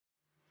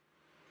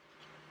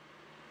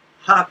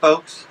Hi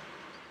folks,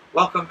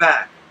 welcome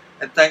back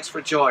and thanks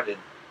for joining.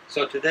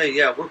 So today,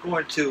 we're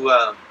going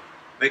to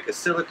make a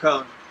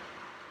silicone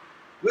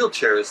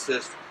wheelchair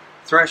assist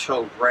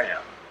threshold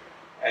ramp,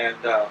 and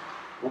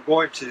we're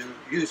going to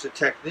use a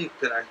technique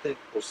that I think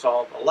will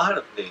solve a lot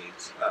of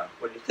needs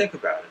when you think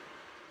about it.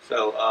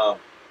 So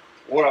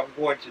what I'm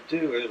going to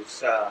do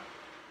is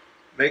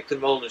make the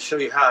mold and show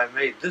you how I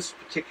made this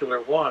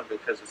particular one,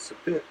 because it's a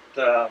bit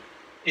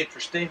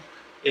interesting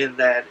in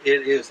that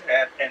it is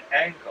at an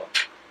angle.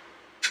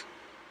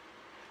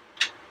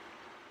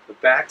 The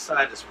back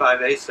side is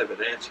 5/8 of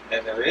an inch,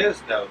 and there is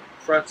no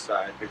front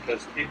side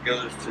because it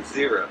goes to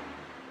 0.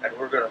 And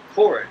we're going to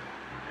pour it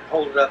and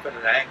hold it up at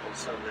an angle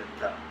so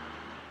that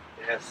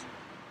it has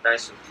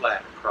nice and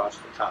flat across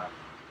the top.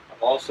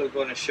 I'm also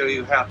going to show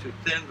you how to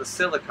thin the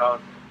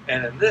silicone,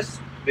 and in this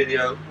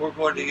video we're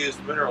going to use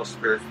mineral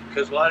spirits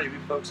because a lot of you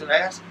folks have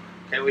asked,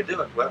 can we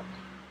do it? Well,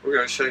 we're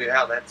going to show you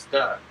how that's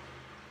done.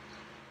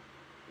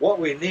 What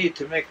we need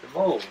to make the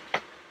mold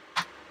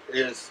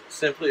is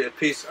simply a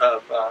piece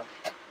of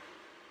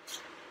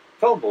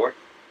foam board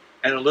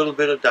and a little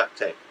bit of duct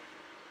tape.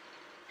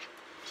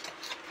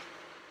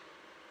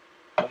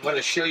 I'm going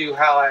to show you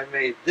how I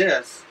made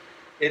this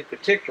in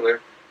particular.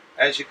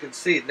 As you can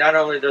see, not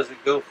only does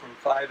it go from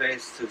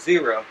 5/8 to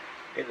 0,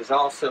 it is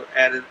also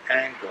at an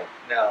angle.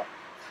 Now,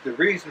 the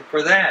reason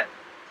for that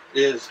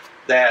is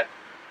that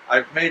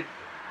I've made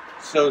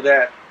so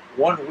that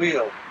one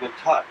wheel will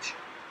touch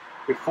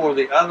before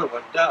the other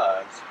one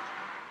does,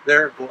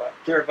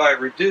 thereby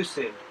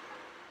reducing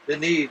the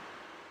need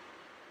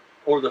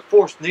or the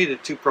force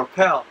needed to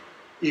propel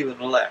even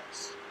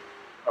less.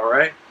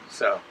 Alright,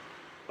 so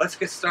let's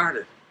get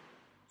started.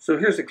 So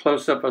here's a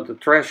close-up of the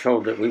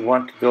threshold that we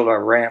want to build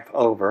our ramp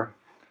over.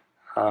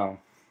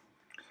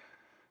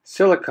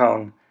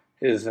 Silicone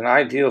is an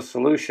ideal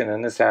solution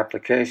in this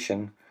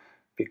application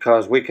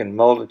because we can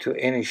mold it to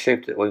any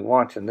shape that we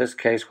want. In this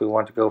case, we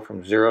want to go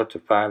from 0 to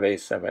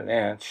 5/8 of an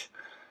inch.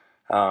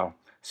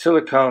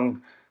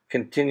 Silicone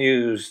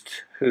continues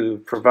to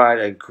provide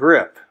a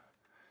grip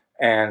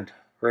and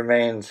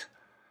remains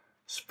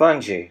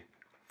spongy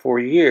for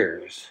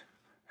years.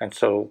 And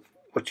so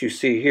what you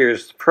see here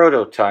is the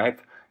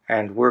prototype,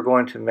 and we're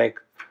going to make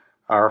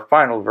our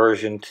final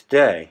version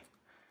today.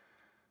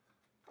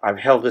 I've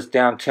held this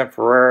down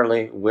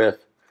temporarily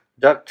with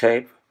duct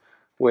tape,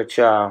 which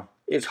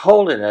is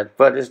holding it,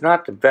 but is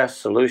not the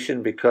best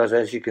solution because,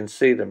 as you can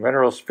see, the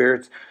mineral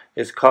spirits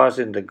is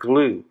causing the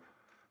glue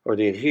or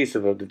the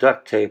adhesive of the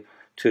duct tape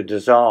to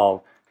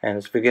dissolve, and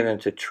it's beginning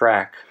to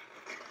track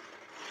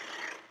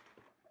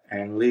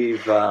and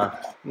leave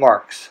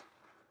marks.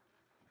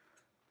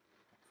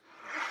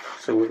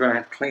 So we're going to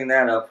have to clean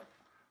that up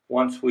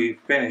once we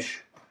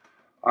finish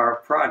our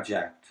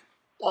project.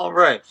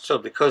 Alright, so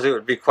because it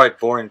would be quite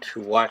boring to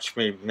watch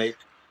me make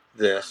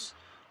this,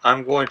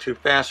 I'm going to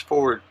fast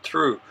forward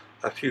through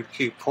a few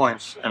key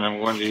points, and I'm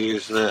going to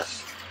use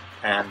this,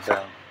 and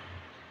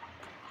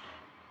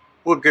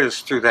we'll get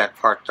us through that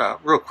part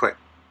real quick,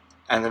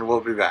 and then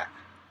we'll be back.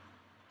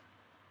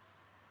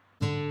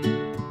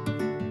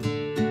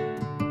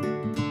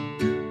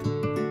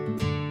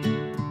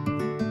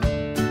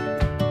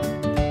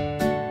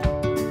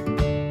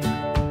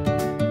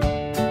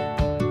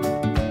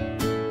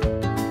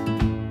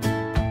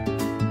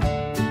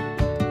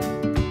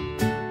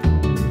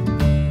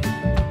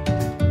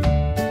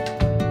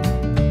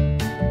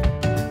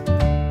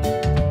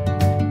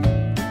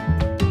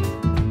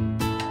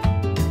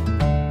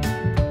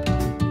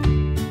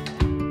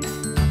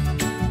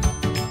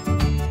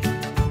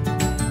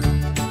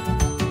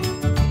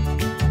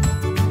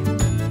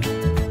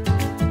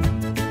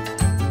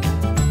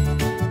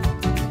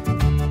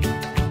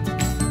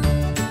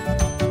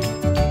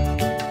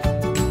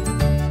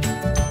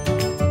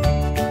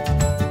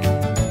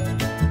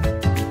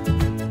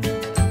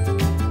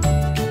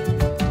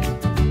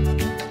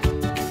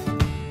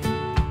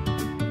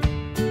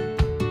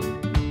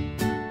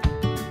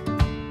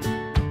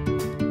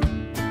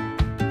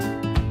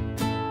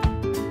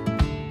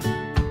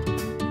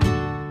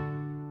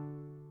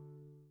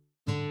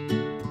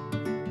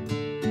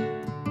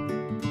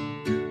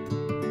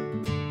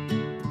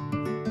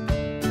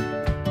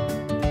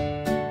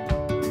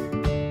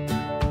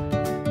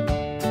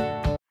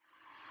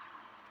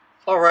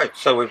 Alright,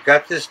 so we've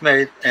got this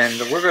made, and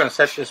we're going to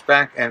set this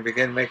back and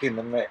begin making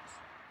the mix.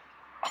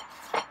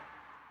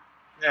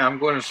 Now I'm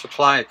going to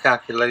supply a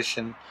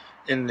calculation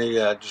in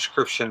the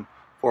description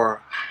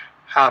for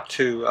how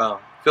to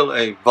fill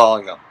a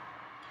volume.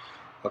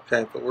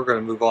 Okay, but we're going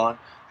to move on,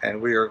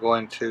 and we are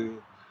going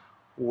to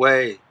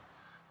weigh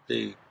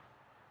the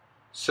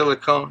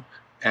silicone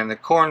and the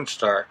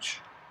cornstarch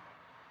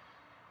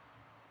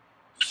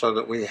so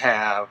that we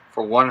have,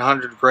 for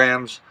 100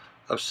 grams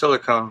of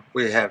silicone,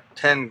 we have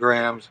 10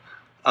 grams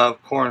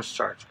of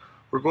cornstarch.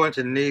 We're going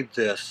to need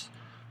this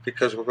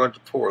because we're going to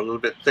pour a little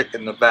bit thick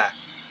in the back.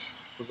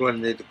 We're going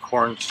to need the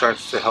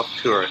cornstarch to help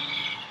cure it.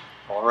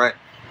 Alright,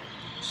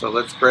 so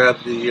let's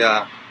grab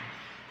the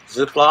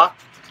Ziplock,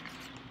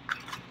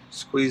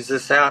 squeeze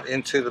this out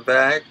into the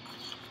bag,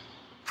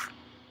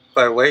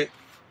 by weight,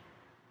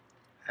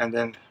 and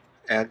then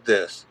add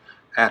this.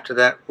 After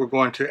that, we're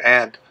going to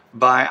add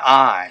by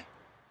eye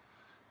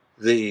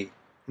the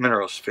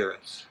mineral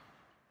spirits.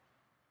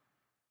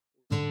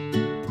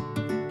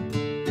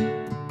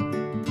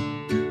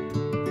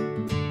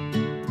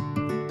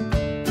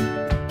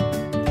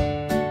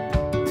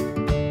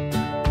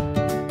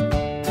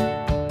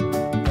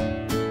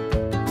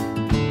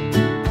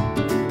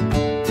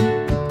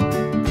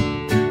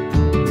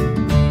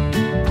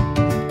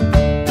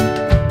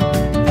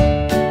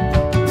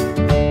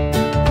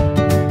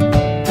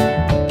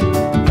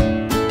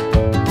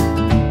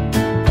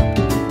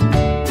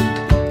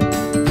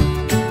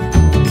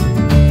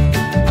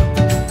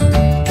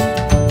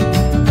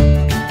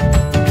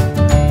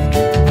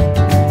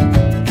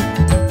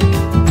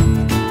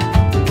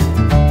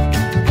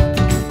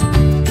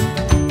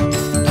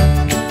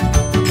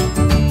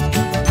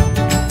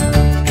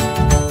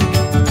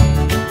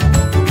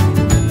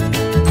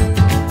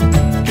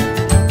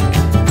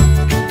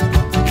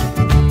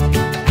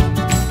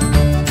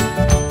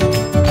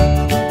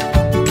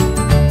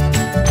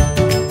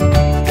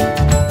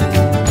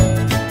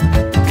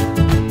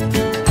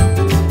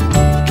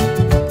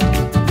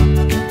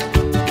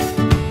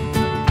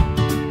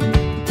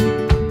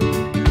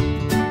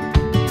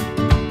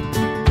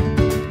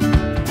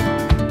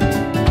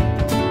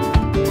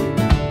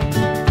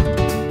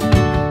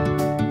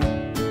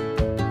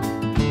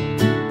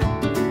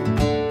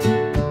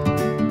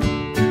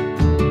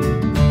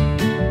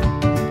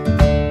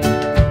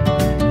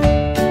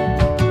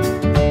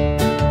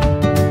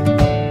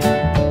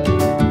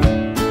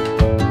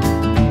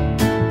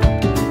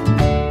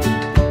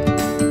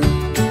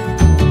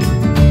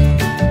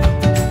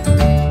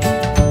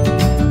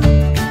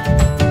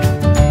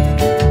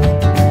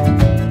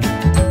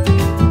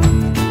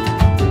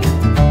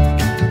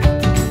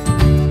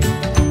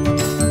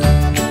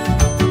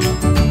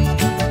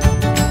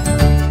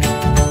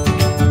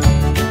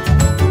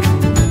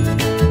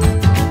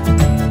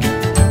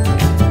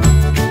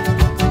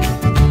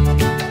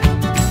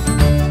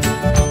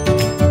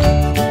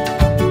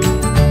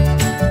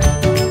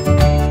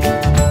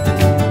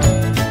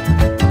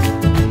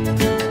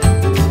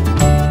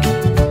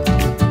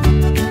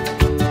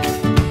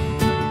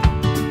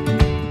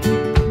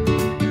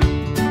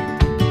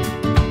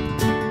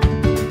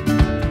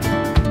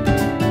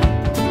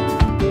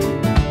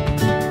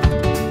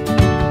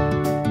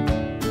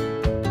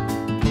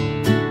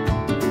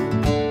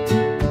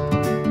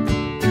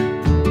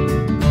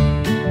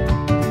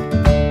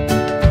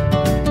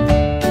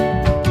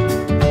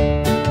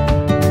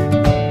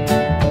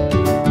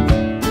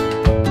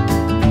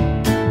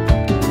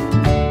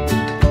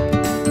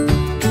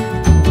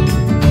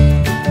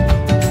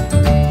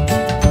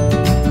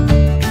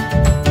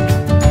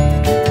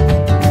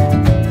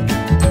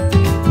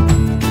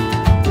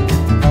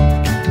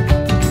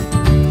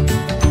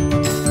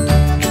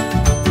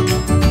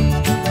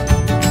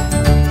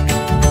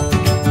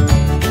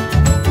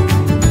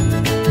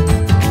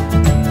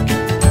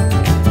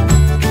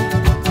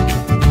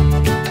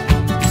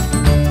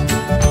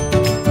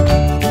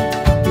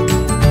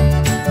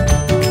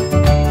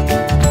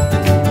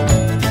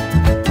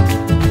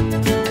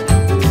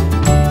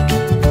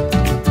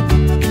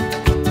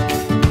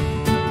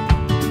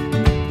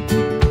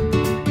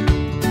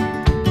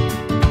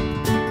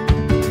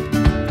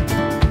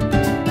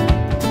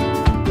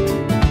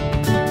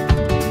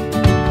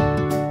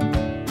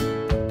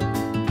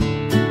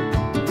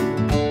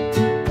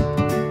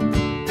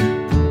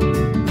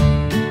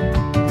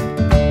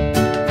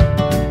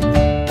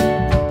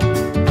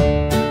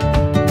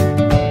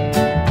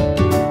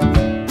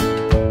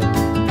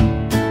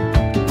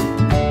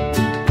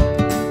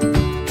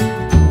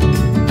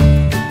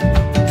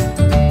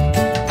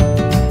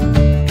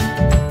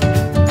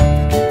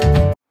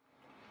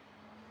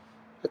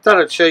 thought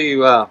I'd show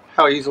you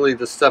how easily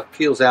this stuff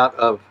peels out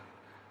of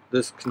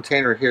this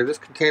container here. This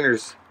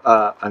container's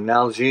a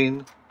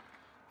Nalgene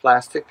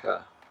plastic.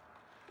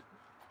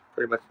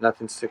 Pretty much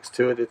nothing sticks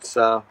to it. It's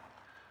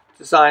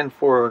designed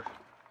for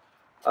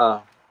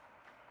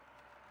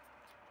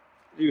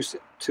use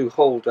to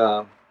hold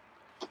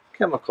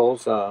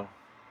chemicals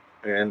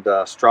and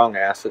strong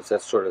acids,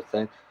 that sort of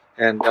thing.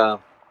 And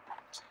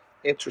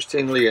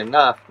interestingly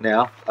enough,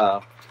 now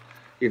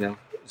you know,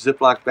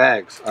 Ziplock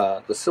bags,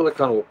 the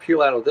silicone will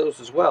peel out of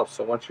those as well.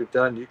 So once you're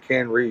done, you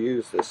can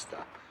reuse this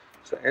stuff.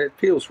 So and it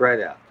peels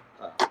right out.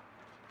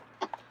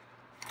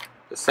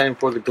 The same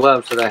for the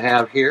gloves that I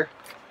have here.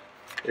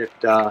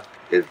 It'll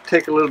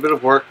take a little bit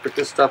of work, but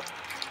this stuff,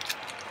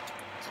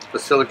 the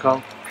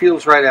silicone,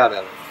 peels right out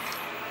of it.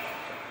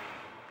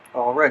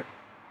 All right.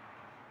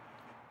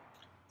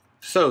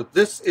 So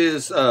this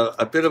is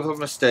a bit of a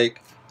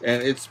mistake,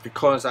 and it's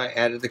because I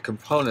added the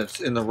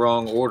components in the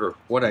wrong order.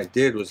 What I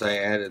did was I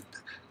added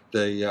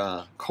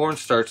the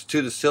cornstarch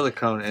to the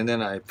silicone, and then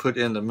I put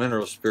in the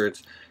mineral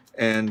spirits.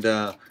 And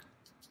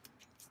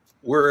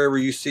wherever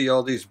you see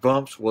all these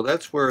bumps, well,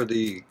 that's where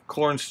the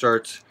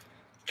cornstarch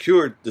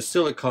cured the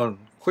silicone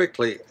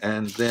quickly,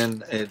 and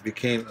then it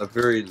became a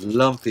very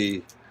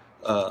lumpy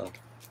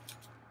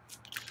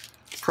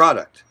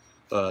product.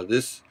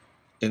 This,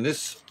 in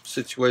this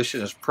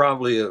situation, is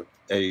probably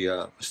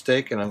a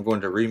mistake, and I'm going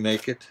to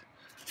remake it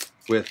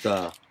with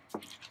the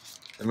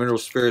mineral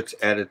spirits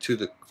added to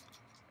the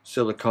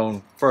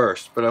silicone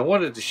first. But I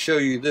wanted to show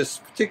you this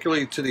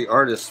particularly to the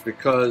artists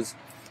because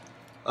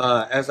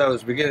as I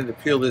was beginning to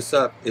peel this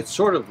up, it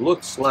sort of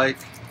looks like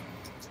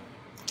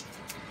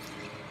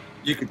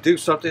you could do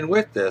something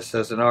with this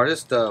as an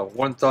artist.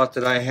 One thought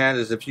that I had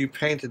is if you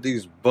painted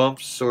these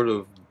bumps sort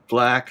of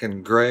black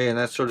and gray and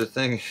that sort of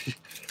thing,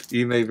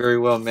 you may very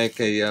well make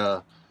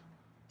a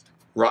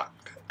rock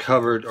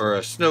covered or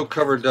a snow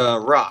covered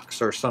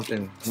rocks or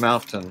something,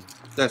 mountain,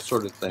 that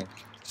sort of thing.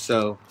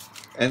 So,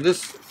 and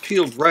this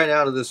peeled right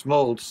out of this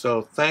mold,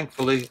 so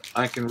thankfully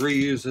I can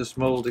reuse this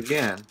mold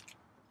again.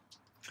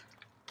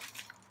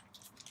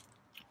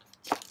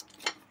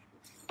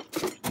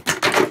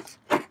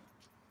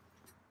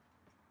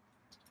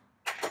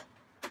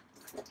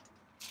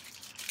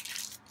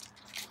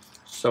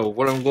 So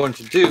what I'm going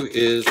to do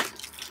is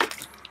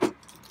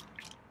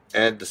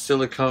add the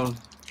silicone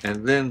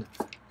and then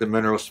the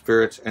mineral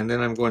spirits, and then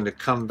I'm going to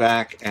come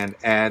back and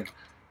add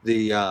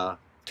the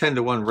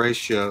 10-to-1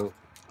 ratio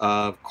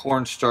of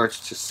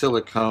cornstarch to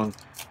silicone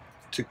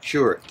to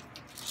cure it.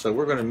 So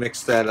we're going to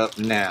mix that up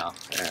now,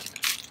 and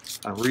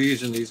I'm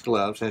reusing these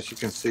gloves. As you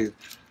can see,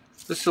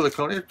 the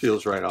silicone, it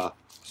peels right off,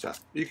 so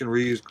you can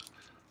reuse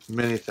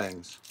many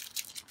things.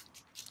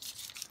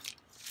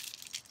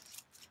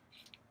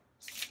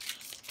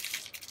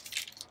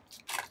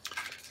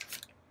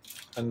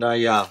 And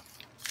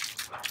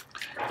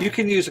you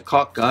can use a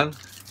caulk gun,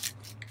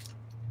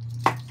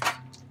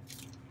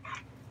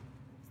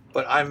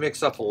 but I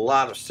mix up a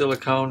lot of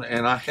silicone,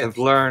 and I have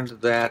learned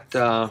that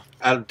out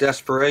of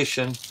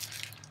desperation,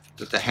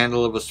 that the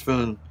handle of a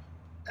spoon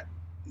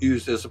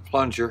used as a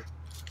plunger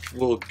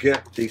will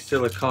get the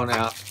silicone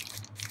out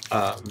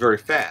very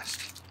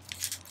fast,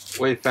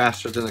 way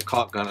faster than the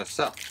caulk gun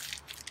itself.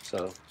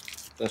 So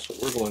that's what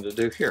we're going to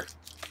do here.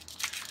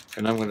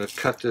 And I'm going to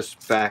cut this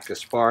back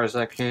as far as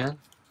I can.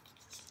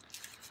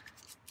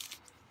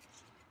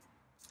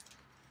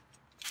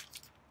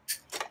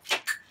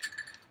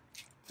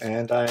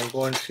 And I'm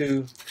going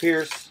to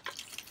pierce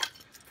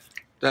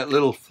that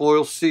little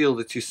foil seal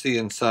that you see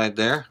inside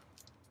there.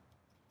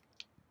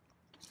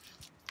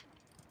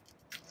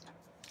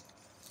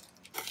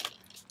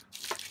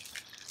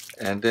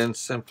 And then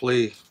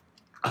simply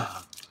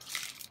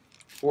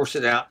force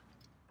it out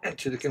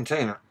into the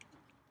container.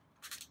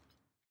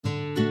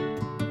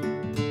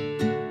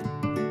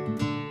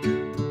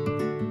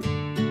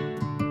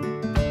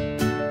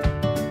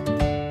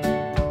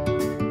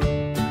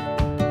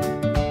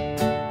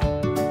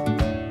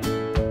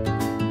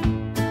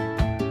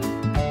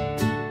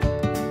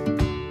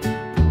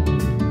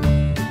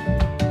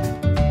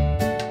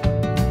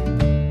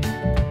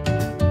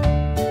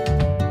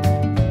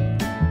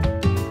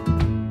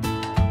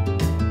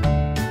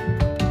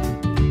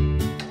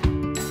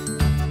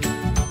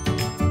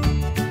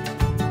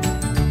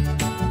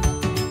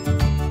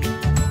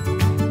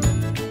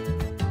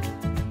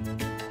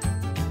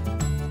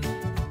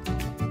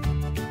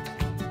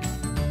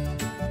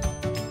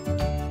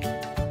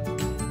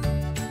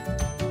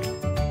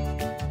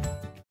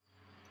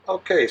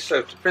 Okay,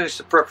 so to finish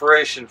the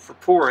preparation for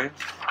pouring,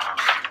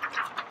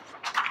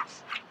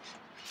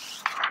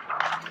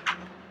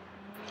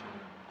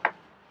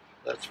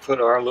 let's put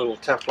our little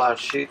Teflon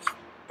sheets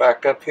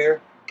back up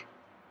here.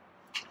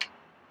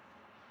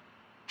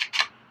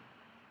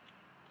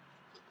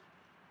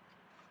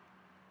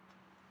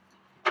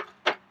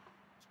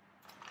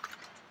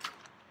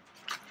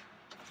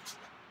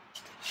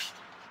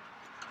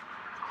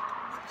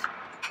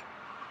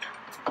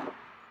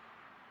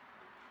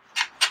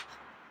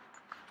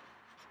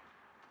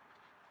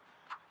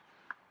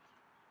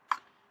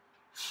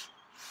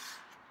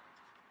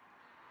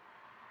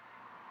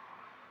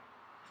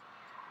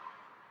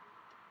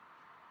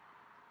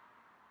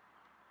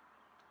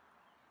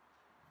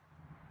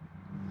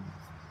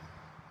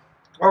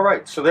 All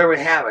right, so there we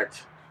have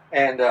it.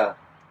 And about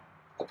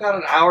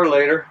an hour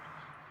later,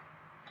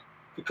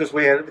 because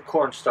we added the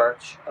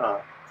cornstarch,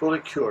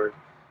 fully cured,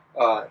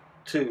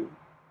 to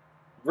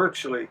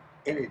virtually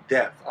any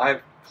depth.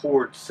 I've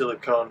poured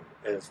silicone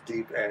as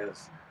deep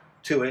as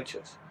 2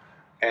 inches,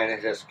 and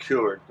it has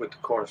cured with the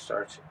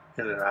cornstarch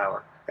in an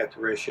hour at the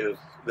ratios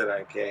that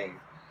I gave.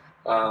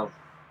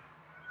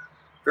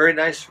 Very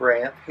nice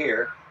ramp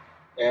here,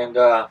 and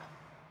an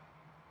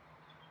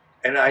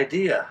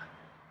idea.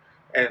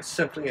 And it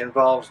simply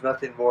involves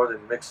nothing more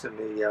than mixing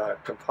the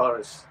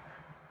components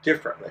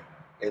differently.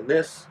 In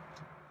this,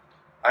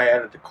 I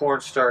added the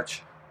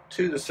cornstarch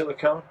to the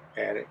silicone,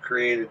 and it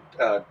created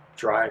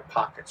dry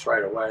pockets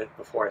right away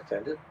before I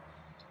thinned it.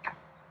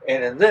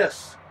 And in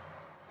this,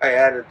 I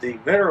added the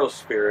mineral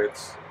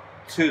spirits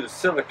to the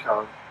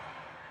silicone,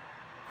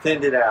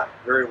 thinned it out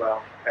very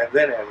well, and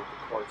then added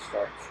the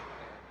cornstarch.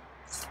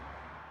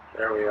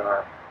 There we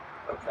are.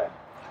 Okay.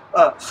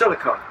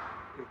 Silicone,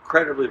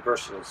 incredibly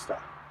versatile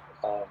stuff.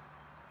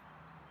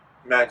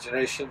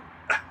 Imagination,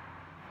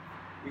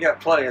 you got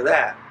plenty of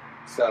that.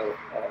 So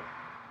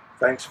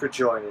Thanks for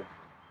joining.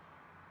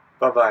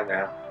 Bye-bye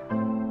now.